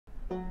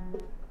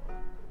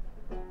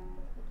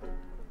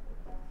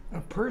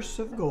A purse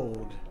of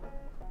gold,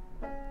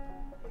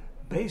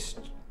 based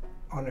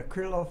on a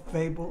Krylov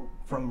fable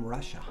from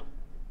Russia.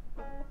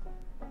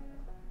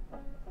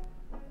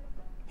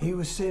 He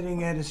was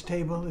sitting at his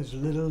table, his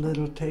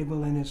little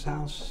table in his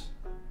house.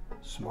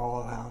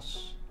 Small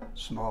house,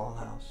 small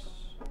house.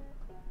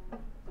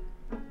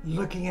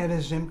 Looking at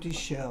his empty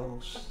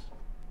shelves.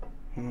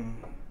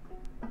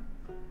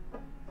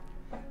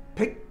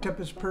 Picked up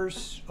his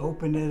purse,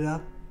 opened it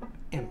up,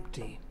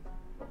 empty,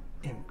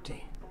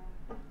 empty.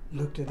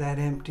 Looked at that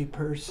empty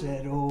purse,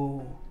 said,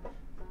 oh,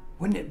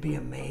 wouldn't it be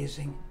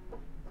amazing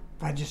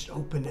if I just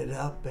opened it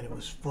up and it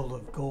was full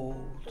of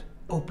gold?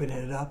 Open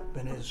it up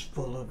and it's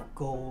full of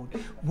gold.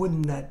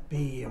 Wouldn't that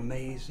be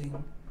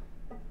amazing?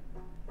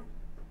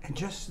 And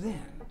just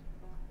then,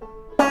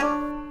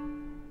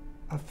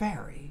 a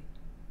fairy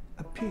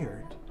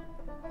appeared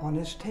on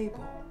his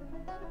table.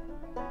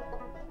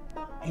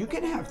 You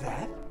can have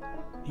that.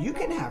 You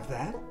can have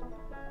that.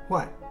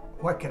 What?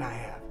 What can I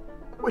have?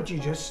 What you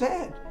just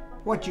said.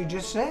 What you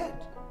just said.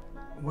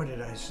 What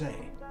did I say?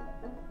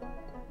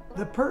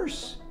 The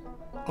purse.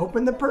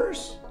 Open the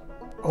purse.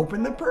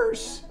 Open the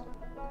purse.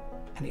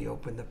 And he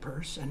opened the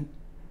purse and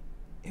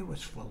it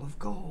was full of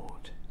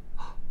gold.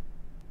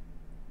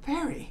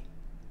 Fairy,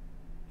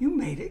 you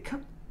made it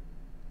come.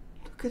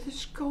 Look at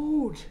this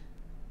gold.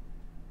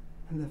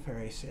 And the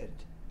fairy said,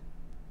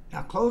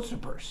 now close the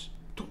purse.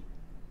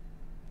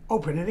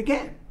 Open it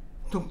again.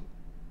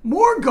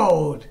 More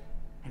gold.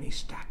 And he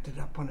stacked it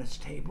up on his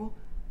table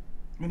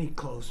and he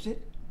closed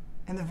it.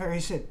 And the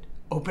fairy said,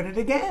 open it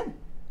again.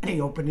 And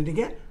he opened it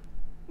again.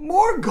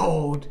 More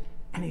gold.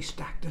 And he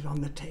stacked it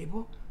on the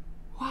table.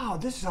 Wow,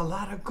 this is a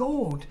lot of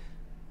gold.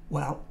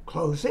 Well,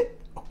 close it.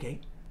 Okay.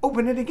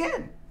 Open it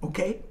again.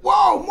 Okay.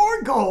 Whoa,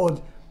 more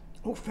gold.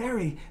 Oh,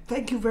 fairy,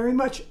 thank you very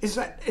much. Is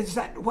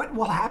that what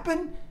will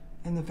happen?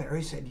 And the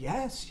fairy said,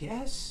 yes,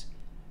 yes.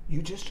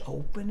 You just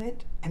open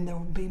it and there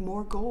will be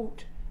more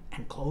gold.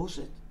 And close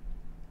it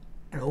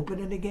and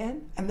open it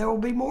again and there will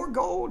be more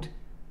gold.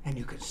 And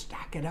you can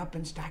stack it up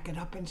and stack it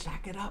up and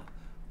stack it up.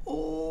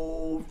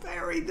 Oh,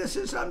 fairy, this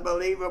is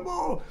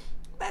unbelievable.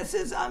 This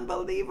is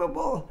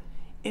unbelievable.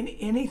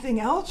 Anything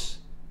else?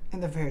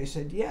 And the fairy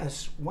said,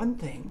 yes, one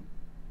thing.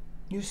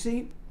 You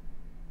see,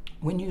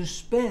 when you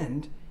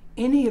spend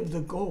any of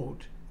the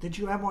gold that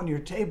you have on your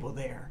table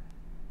there,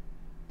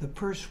 the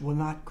purse will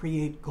not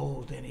create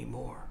gold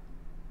anymore.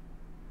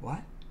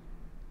 What?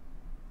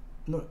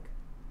 Look,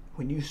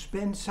 when you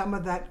spend some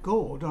of that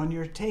gold on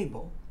your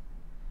table,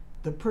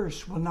 the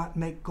purse will not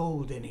make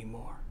gold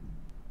anymore.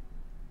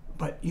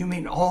 But you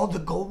mean all the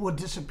gold will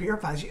disappear?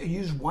 If I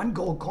use one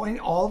gold coin,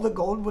 all the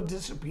gold will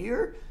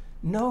disappear?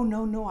 No,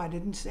 no, no, I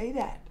didn't say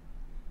that.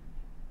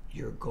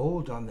 Your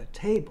gold on the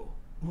table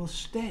will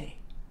stay.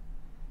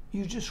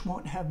 You just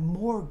won't have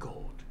more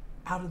gold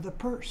out of the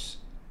purse.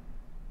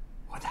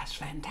 Well, that's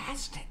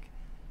fantastic.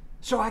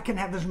 So I can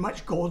have as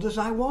much gold as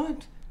I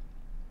want.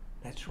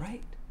 That's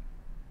right.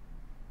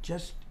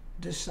 Just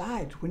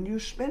decide when you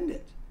spend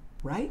it,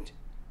 right?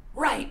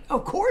 Right,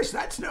 of course,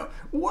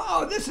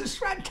 whoa, this is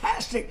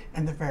fantastic.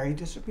 And the fairy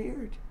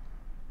disappeared.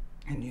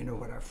 And you know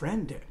what our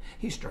friend did?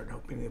 He started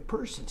opening the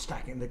purse and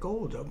stacking the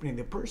gold, opening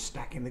the purse,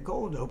 stacking the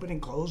gold, open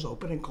and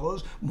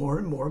close, more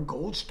and more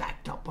gold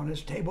stacked up on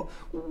his table.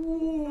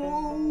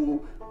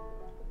 Whoa!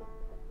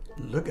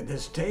 Look at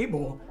this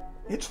table.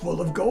 It's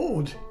full of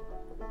gold.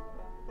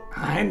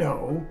 I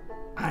know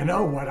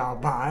what I'll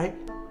buy.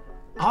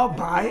 I'll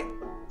buy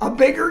a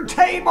bigger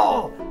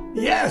table.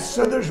 Yes,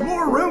 so there's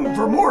more room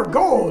for more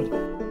gold.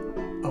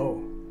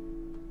 Oh,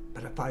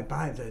 but if I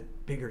buy the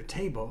bigger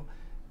table,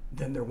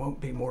 then there won't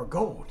be more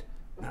gold.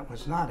 That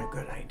was not a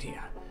good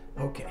idea.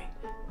 Okay,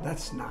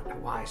 that's not a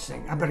wise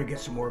thing. I better get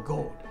some more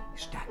gold.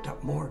 He stacked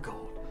up more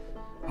gold.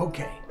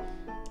 Okay,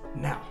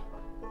 now,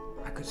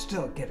 I could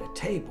still get a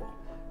table,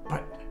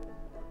 but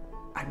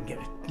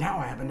now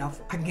I have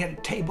enough. I can get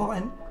a table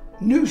and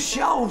new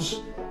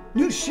shelves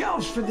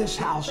for this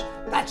house.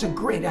 That's a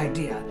great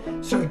idea.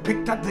 So he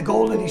picked up the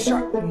gold and he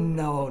started,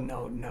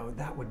 no,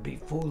 that would be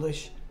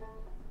foolish.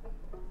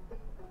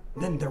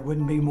 Then there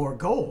wouldn't be more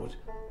gold.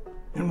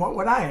 And what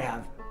would I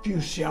have? A few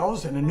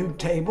shelves and a new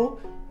table?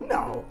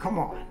 No, come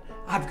on.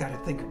 I've got to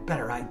think of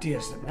better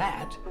ideas than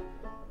that.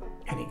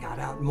 And he got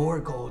out more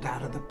gold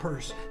out of the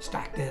purse,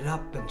 stacked it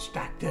up and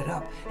stacked it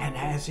up. And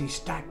as he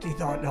stacked, he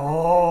thought,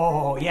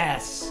 oh,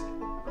 yes,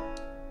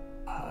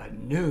 a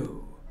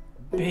new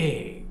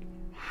big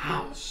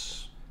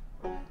house.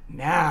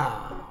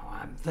 Now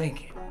I'm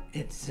thinking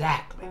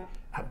exactly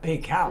a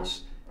big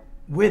house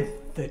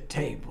with the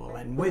table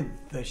and with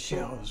the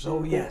shelves.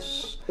 Oh,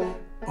 yes.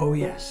 Oh,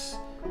 yes.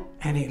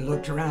 And he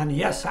looked around.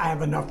 Yes, I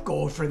have enough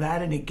gold for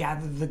that. And he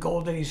gathered the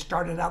gold and he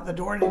started out the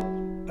door and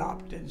he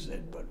stopped and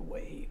said, but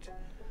wait.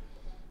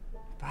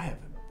 If I have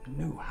a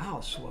new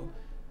house, well,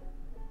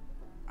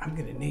 I'm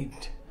going to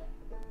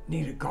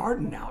need a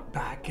garden out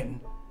back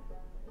and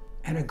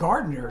a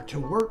gardener to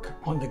work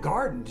on the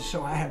garden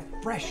so I have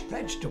fresh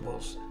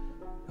vegetables.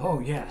 Oh,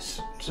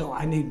 yes. So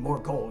I need more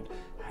gold.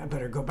 I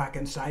better go back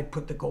inside,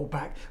 put the gold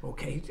back.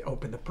 Okay,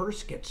 open the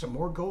purse, get some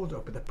more gold,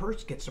 open the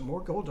purse, get some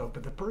more gold,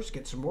 open the purse,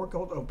 get some more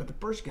gold, open the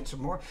purse, get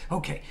some more.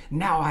 Okay,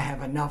 now I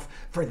have enough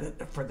for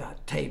the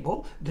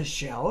table, the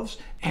shelves,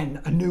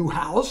 and a new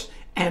house,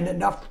 and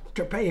enough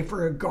to pay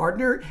for a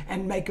gardener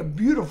and make a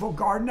beautiful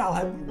garden. I'll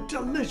have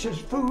delicious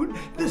food.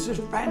 This is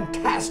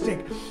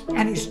fantastic.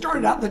 And he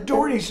started out the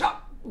door and he saw,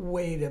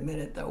 wait a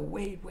minute though,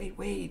 wait.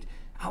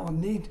 I will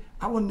need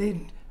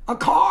a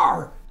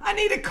car. I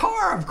need a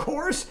car, of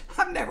course.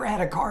 I've never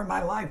had a car in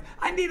my life.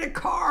 I need a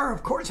car.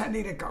 Of course I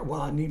need a car.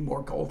 Well, I need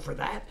more gold for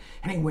that.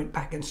 And he went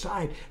back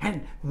inside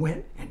and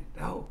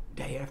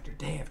day after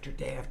day after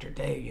day after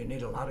day, you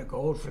need a lot of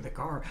gold for the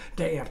car.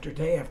 Day after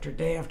day after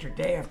day after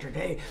day after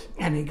day.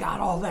 And he got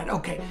all that.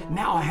 Okay,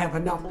 now I have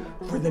enough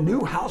for the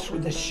new house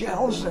with the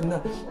shelves and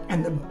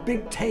the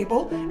big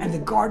table and the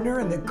gardener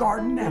and the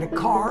garden and a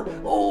car.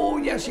 Oh,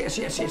 yes.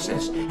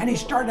 And he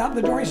started out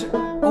the door. He said,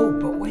 oh,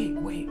 but wait.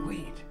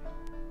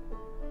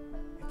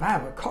 If I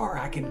have a car,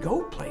 I can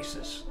go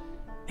places.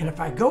 And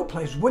if I go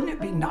places, wouldn't it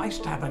be nice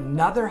to have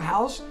another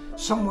house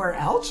somewhere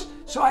else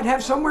so I'd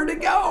have somewhere to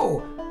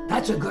go?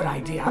 That's a good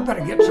idea. I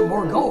better get some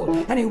more gold.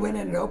 And he went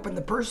in and opened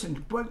the purse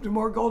and put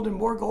more gold and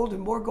more gold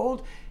and more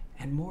gold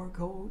and more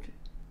gold.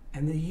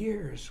 And the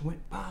years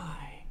went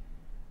by.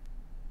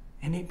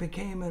 And he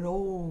became an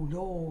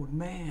old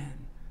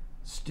man,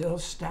 still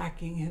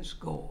stacking his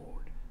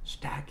gold,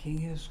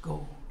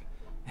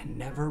 and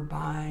never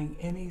buying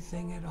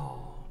anything at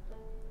all.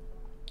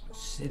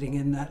 Sitting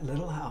in that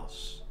little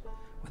house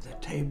with a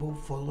table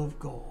full of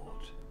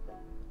gold.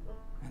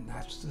 And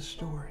that's the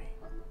story.